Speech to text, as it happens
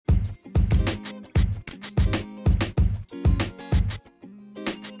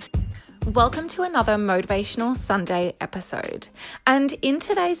Welcome to another Motivational Sunday episode. And in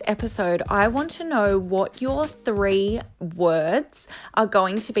today's episode, I want to know what your 3 words are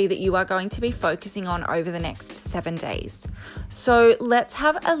going to be that you are going to be focusing on over the next 7 days. So let's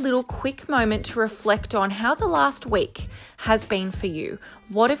have a little quick moment to reflect on how the last week has been for you.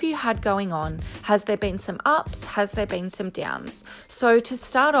 What have you had going on? Has there been some ups? Has there been some downs? So to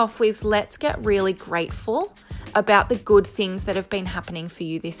start off with, let's get really grateful about the good things that have been happening for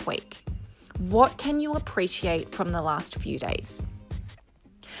you this week. What can you appreciate from the last few days?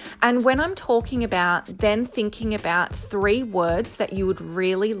 And when I'm talking about then thinking about 3 words that you would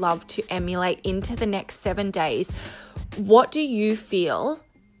really love to emulate into the next 7 days, what do you feel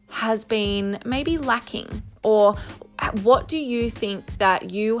has been maybe lacking? Or what do you think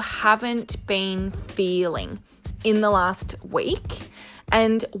that you haven't been feeling in the last week?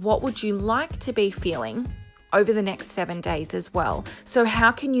 And what would you like to be feeling over the next 7 days as well? So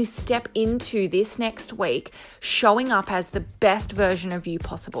how can you step into this next week showing up as the best version of you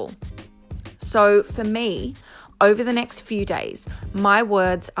possible? So for me, over the next few days, my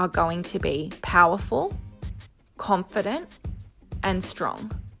words are going to be powerful, confident, and strong.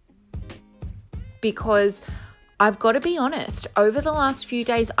 Because I've got to be honest, over the last few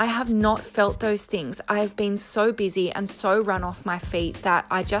days, I have not felt those things. I have been so busy and so run off my feet that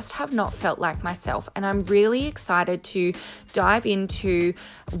I just have not felt like myself. And I'm really excited to dive into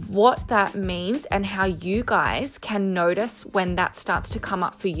what that means and how you guys can notice when that starts to come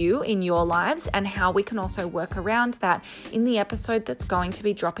up for you in your lives, and how we can also work around that in the episode that's going to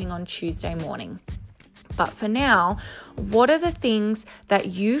be dropping on Tuesday morning. But for now, what are the things that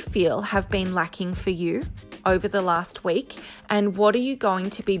you feel have been lacking for you over the last week, and what are you going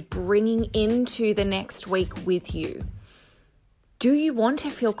to be bringing into the next week with you? Do you want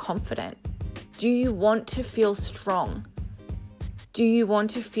to feel confident? Do you want to feel strong? Do you want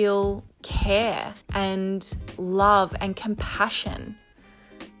to feel care and love and compassion?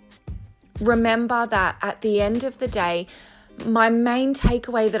 Remember that at the end of the day, my main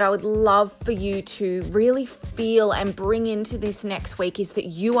takeaway that I would love for you to really feel and bring into this next week is that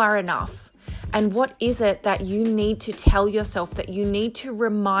you are enough. And what is it that you need to tell yourself, that you need to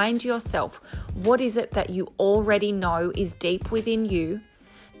remind yourself? What is it that you already know is deep within you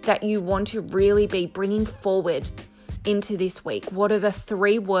that you want to really be bringing forward into this week? What are the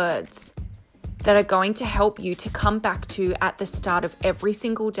 3 words that are going to help you to come back to at the start of every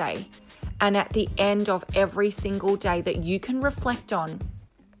single day and at the end of every single day that you can reflect on?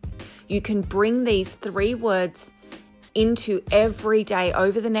 You can bring these 3 words into every day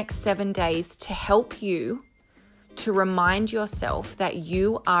over the next 7 days to help you to remind yourself that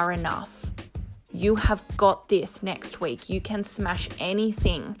you are enough. You have got this next week. You can smash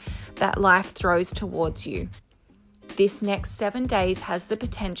anything that life throws towards you. This next 7 days has the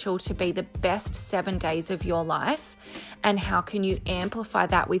potential to be the best 7 days of your life. And how can you amplify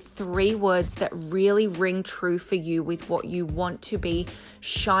that with 3 words that really ring true for you with what you want to be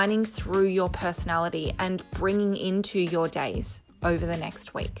shining through your personality and bringing into your days over the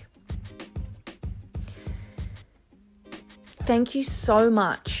next week? Thank you so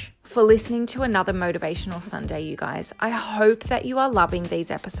much for listening to another Motivational Sunday, you guys. I hope that you are loving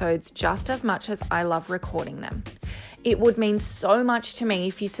these episodes just as much as I love recording them. It would mean so much to me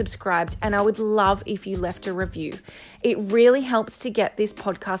if you subscribed, and I would love if you left a review. It really helps to get this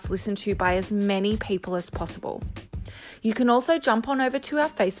podcast listened to by as many people as possible. You can also jump on over to our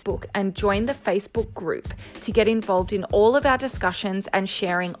Facebook and join the Facebook group to get involved in all of our discussions and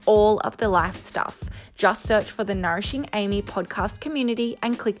sharing all of the life stuff. Just search for the Nourishing Amy podcast community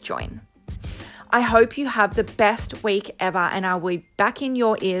and click join. I hope you have the best week ever, and I will be back in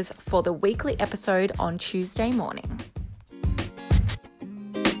your ears for the weekly episode on Tuesday morning.